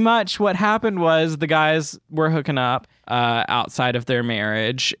pretty much what happened was the guys were hooking up outside of their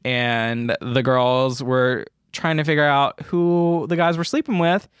marriage, and the girls were trying to figure out who the guys were sleeping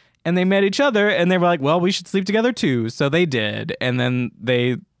with. And they met each other and they were like, well, we should sleep together too. So they did. And then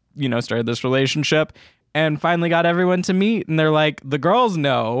they, started this relationship and finally got everyone to meet. And they're like, the girls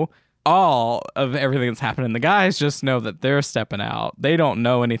know all of everything that's happening. The guys just know that they're stepping out. They don't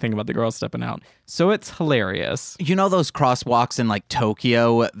know anything about the girls stepping out. So it's hilarious. You know those crosswalks in like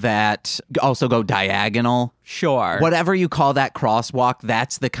Tokyo that also go diagonal? Sure. Whatever you call that crosswalk,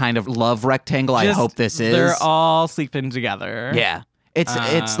 that's the kind of love rectangle I hope this is. They're all sleeping together. Yeah.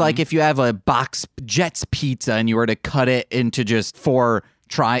 It's like if you have a box Jets pizza and you were to cut it into just 4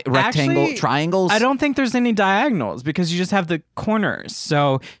 triangles. I don't think there's any diagonals because you just have the corners.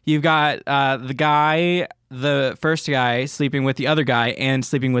 So you've got the first guy sleeping with the other guy and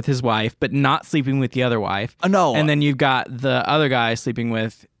sleeping with his wife, but not sleeping with the other wife. No. And then you've got the other guy sleeping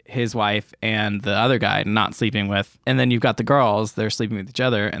with his wife and the other guy not sleeping with. And then you've got the girls, they're sleeping with each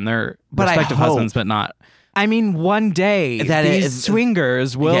other and their respective husbands, but not. I mean, one day these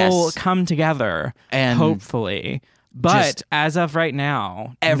swingers will come together, and hopefully. But as of right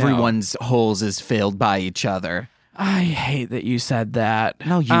now, everyone's holes is filled by each other. I hate that you said that.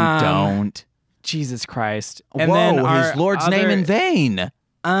 No, you don't. Jesus Christ. And whoa, then his Lord's name in vain.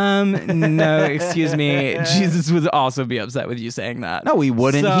 No, excuse me. Jesus would also be upset with you saying that. No, he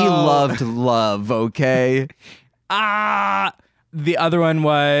wouldn't. He loved love, okay? The other one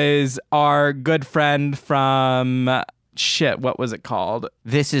was our good friend from what was it called?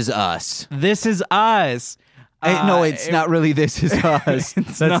 This Is Us. This Is Us. No, it's not really This Is Us.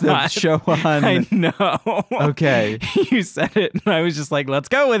 That's not. The show on. I know. Okay. You said it, and I was just like, let's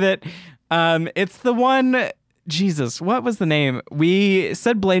go with it. It's the one. Jesus, what was the name? We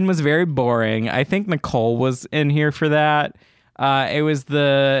said Blaine was very boring. I think Nicole was in here for that. It was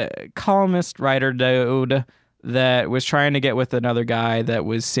the columnist writer dude that was trying to get with another guy that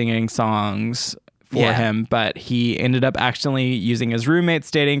was singing songs for him, but he ended up accidentally using his roommate's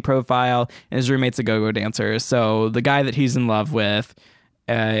dating profile, and his roommate's a go-go dancer. So the guy that he's in love with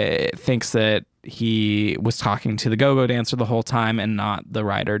thinks that he was talking to the go-go dancer the whole time and not the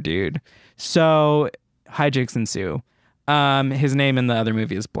writer dude. So hijinks ensue. His name in the other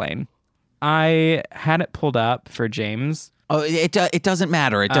movie is Blaine. I had it pulled up for James. Oh, it doesn't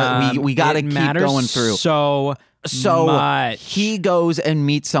matter. We got to keep going through. So much. He goes and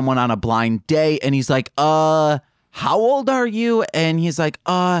meets someone on a blind date, and he's like, how old are you? And he's like,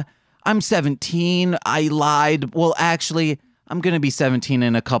 I'm 17. I lied. Well, actually, I'm going to be 17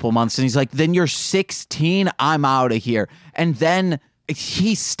 in a couple months. And he's like, then you're 16. I'm out of here. And then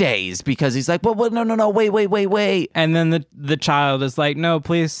he stays because he's like, well, no, wait. And then the child is like, no,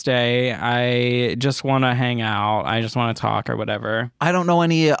 please stay. I just want to hang out. I just want to talk or whatever. I don't know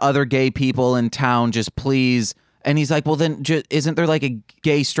any other gay people in town. Just please. And he's like, well, then isn't there like a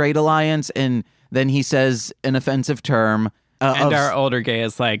gay straight alliance? And then he says an offensive term. And our older gay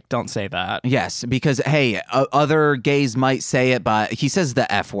is like, don't say that. Yes, because, hey, other gays might say it, but he says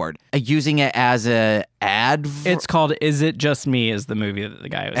the F word. Using it as a It's called Is It Just Me is the movie that the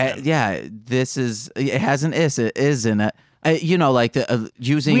guy was in. Yeah, it has an is in it. Like the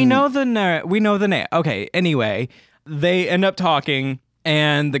using... We know the name. Okay, anyway, they end up talking,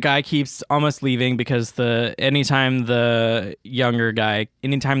 and the guy keeps almost leaving because anytime the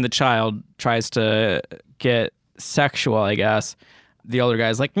child tries to get sexual, I guess, the older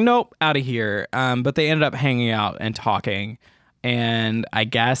guy's like, nope, out of here. But they ended up hanging out and talking, and I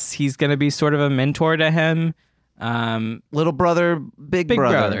guess he's gonna be sort of a mentor to him. Little brother, big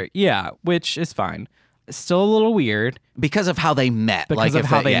brother. Yeah, which is fine. Still a little weird because of how they met.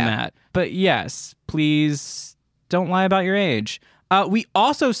 But yes, please don't lie about your age. We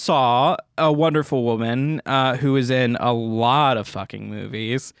also saw a wonderful woman who is in a lot of fucking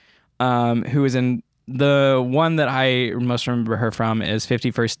movies, who is in the one that I most remember her from is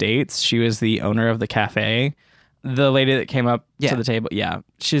 50 First Dates. She was the owner of the cafe. The lady that came up to the table. Yeah,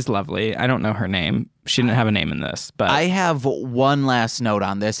 she's lovely. I don't know her name. She didn't have a name in this. But I have one last note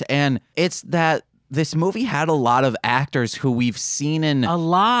on this, and it's that this movie had a lot of actors who we've seen in a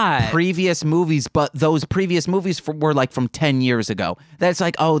lot previous movies, but those previous movies were like from 10 years ago. That's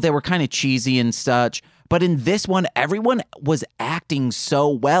like, oh, they were kind of cheesy and such. But in this one, everyone was acting so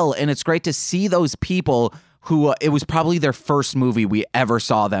well, and it's great to see those people who it was probably their first movie we ever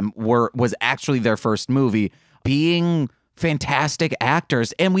saw them was actually their first movie, being fantastic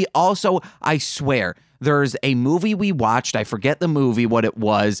actors. And we also, I swear, there's a movie we watched, I forget the movie, what it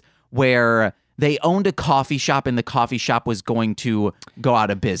was, where they owned a coffee shop and the coffee shop was going to go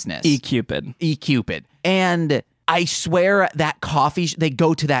out of business. E-Cupid. And I swear that they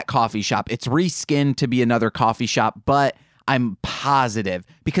go to that coffee shop. It's reskinned to be another coffee shop, but I'm positive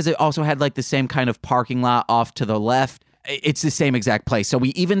because it also had like the same kind of parking lot off to the left. It's the same exact place. So we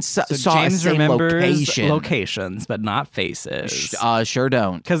even saw James a same location. Locations, but not faces. Sure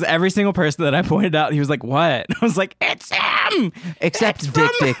don't. Because every single person that I pointed out, he was like, what? I was like, it's him! Except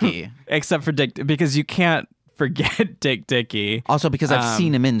Dick Dickey. Except for Dick, because you can't forget Dick Dickey. Also because I've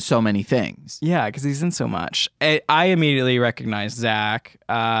seen him in so many things. Yeah, because he's in so much. I immediately recognized Zach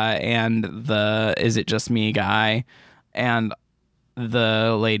and the Is It Just Me guy and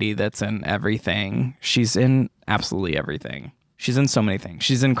the lady that's in everything. She's in absolutely everything. She's in so many things.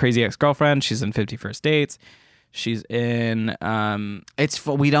 She's in Crazy Ex-Girlfriend. She's in 50 First Dates. She's in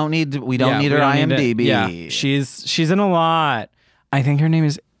we don't need her IMDb. Yeah, she's in a lot. I think her name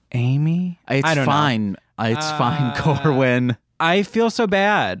is Amy. It's fine. It's fine, Corwin. I feel so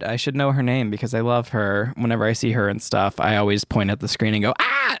bad. I should know her name because I love her. Whenever I see her and stuff, I always point at the screen and go,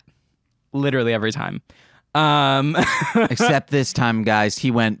 ah! Literally every time. Except this time, guys, he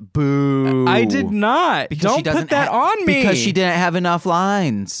went boo. I did not. Because Don't put that on me. Because she didn't have enough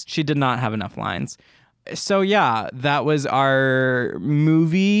lines. She did not have enough lines. So yeah, that was our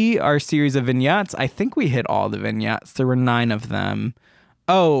movie, our series of vignettes. I think we hit all the vignettes. There were 9 of them.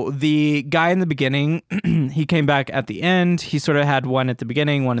 Oh, the guy in the beginning, he came back at the end. He sort of had one at the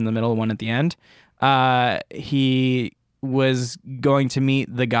beginning, one in the middle, one at the end. He was going to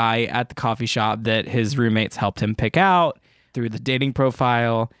meet the guy at the coffee shop that his roommates helped him pick out through the dating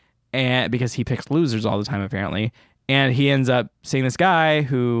profile, and because he picks losers all the time apparently. And he ends up seeing this guy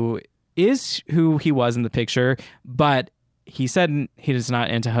who is who he was in the picture, but he said he is not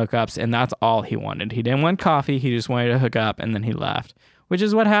into hookups, and that's all he wanted. He didn't want coffee, he just wanted to hook up, and then he left, which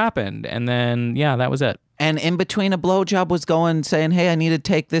is what happened. And then, yeah, that was it. And in between a blowjob was saying, hey, I need to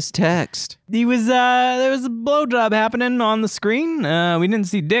take this text. He was, there was a blowjob happening on the screen. We didn't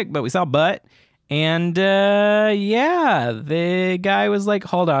see dick, but we saw butt. And, yeah, the guy was like,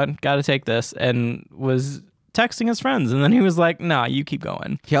 hold on, gotta take this, and was texting his friends. And then he was like, nah, you keep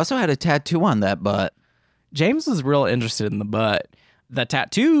going. He also had a tattoo on that butt. James was real interested in the butt. The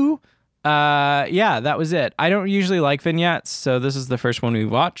tattoo, yeah, that was it. I don't usually like vignettes, so this is the first one we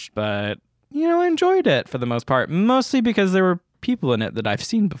watched, but, you know, I enjoyed it for the most part, mostly because there were people in it that I've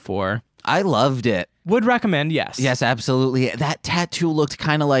seen before. I loved it. Would recommend, yes. Yes, absolutely. That tattoo looked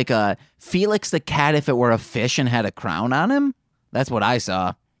kind of like a Felix the cat if it were a fish and had a crown on him. That's what I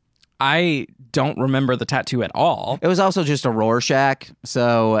saw. I don't remember the tattoo at all. It was also just a Rorschach,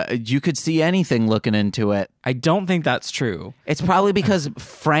 so you could see anything looking into it. I don't think that's true. It's probably because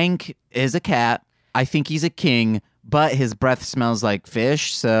Frank is a cat. I think he's a king, but his breath smells like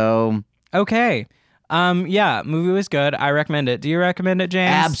fish, so... Okay. Yeah, movie was good. I recommend it. Do you recommend it,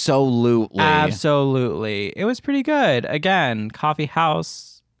 James? Absolutely. Absolutely. It was pretty good. Again, Coffee House...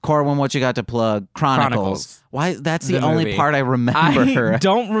 Corwin, what you got to plug? Chronicles. Why? That's the only movie. part I remember. I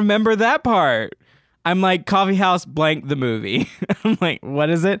don't remember that part. I'm like, Coffee House blank the movie. I'm like, what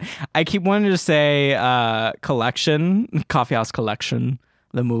is it? I keep wanting to say collection, Coffee House Collection,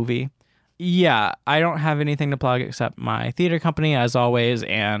 the movie. Yeah, I don't have anything to plug except my theater company, as always,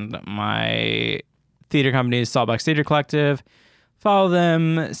 and my theater company is Saltbox Theater Collective. Follow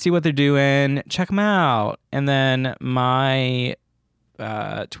them, see what they're doing, check them out. And then my...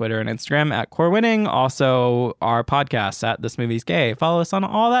 Twitter and Instagram at Corwinning. Also, our podcast at This Movie's Gay. Follow us on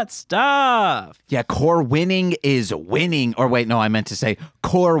all that stuff. Yeah, Corwinning is winning. Or wait, no, I meant to say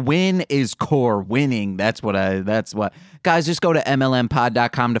Corwin is Corwinning. That's what. Guys, just go to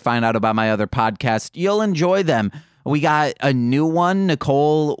mlmpod.com to find out about my other podcasts. You'll enjoy them. We got a new one,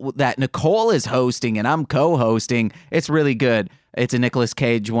 Nicole is hosting and I'm co-hosting. It's really good. It's a Nicolas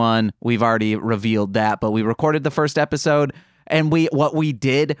Cage one. We've already revealed that, but we recorded the first episode. And what we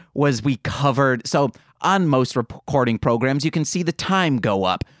did was we covered, so on most recording programs, you can see the time go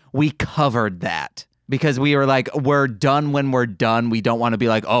up. We covered that because we were like, we're done when we're done. We don't want to be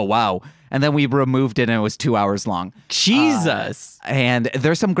like, oh, wow. And then we removed it and it was 2 hours long. Jesus. And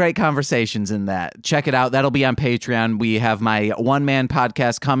there's some great conversations in that. Check it out. That'll be on Patreon. We have my one-man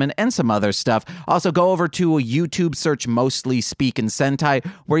podcast coming and some other stuff. Also, go over to YouTube, search Mostly Speakin' Sentai,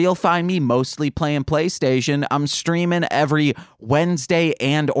 where you'll find me mostly playing PlayStation. I'm streaming every Wednesday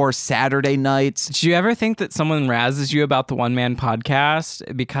and or Saturday nights. Do you ever think that someone razzes you about the one-man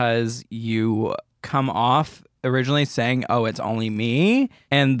podcast because you come off originally saying, oh, it's only me,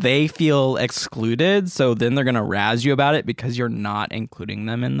 and they feel excluded, so then they're gonna razz you about it because you're not including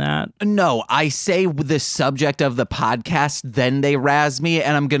them in that? No, I say the subject of the podcast, then they razz me,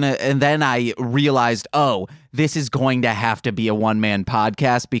 and then I realized, oh, this is going to have to be a one-man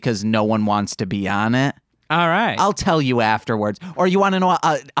podcast because no one wants to be on it. All right. I'll tell you afterwards. Or you want to know,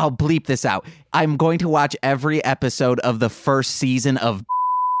 I'll bleep this out. I'm going to watch every episode of the first season of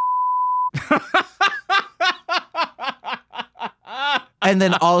and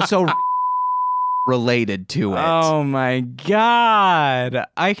then also related to it. Oh my God.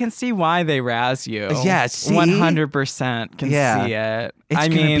 I can see why they razz you. Yeah, see? 100% can see it. It's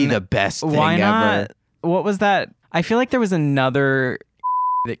going to be the best thing why not? ever. What was that? I feel like there was another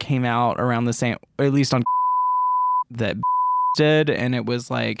that came out around the same, or at least on that did, and it was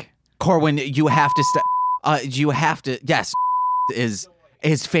like, Corwin, you have to yes, is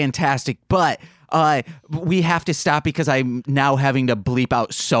fantastic, but we have to stop because I'm now having to bleep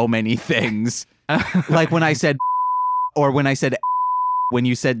out so many things. Like when I said, or when I said, when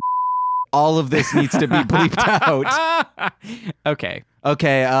you said, all of this needs to be bleeped out. Okay.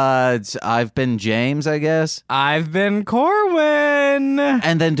 Okay, I've been James, I guess. I've been Corwin.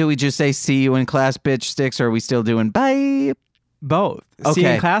 And then do we just say see you in class, bitch sticks, or are we still doing bye? Both. Okay. See you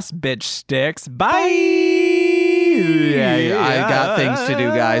in class, bitch sticks. Bye. Yeah, I got things to do,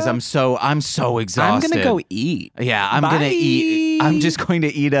 guys. I'm so exhausted. I'm gonna go eat. Yeah, I'm gonna eat. I'm just going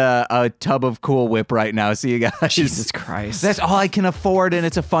to eat a tub of Cool Whip right now. See you guys. Jesus Christ. That's all I can afford, and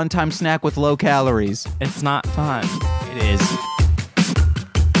it's a fun time snack with low calories. It's not fun. It is.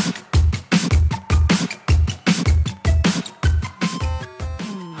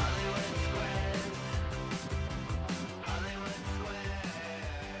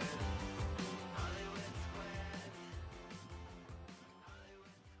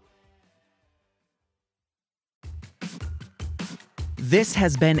 This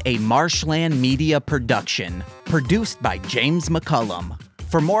has been a Marshland Media production, produced by James McCullum.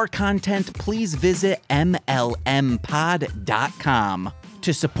 For more content, please visit mlmpod.com.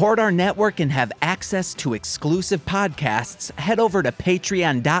 To support our network and have access to exclusive podcasts, head over to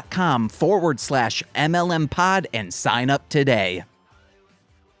patreon.com/MLMpod and sign up today.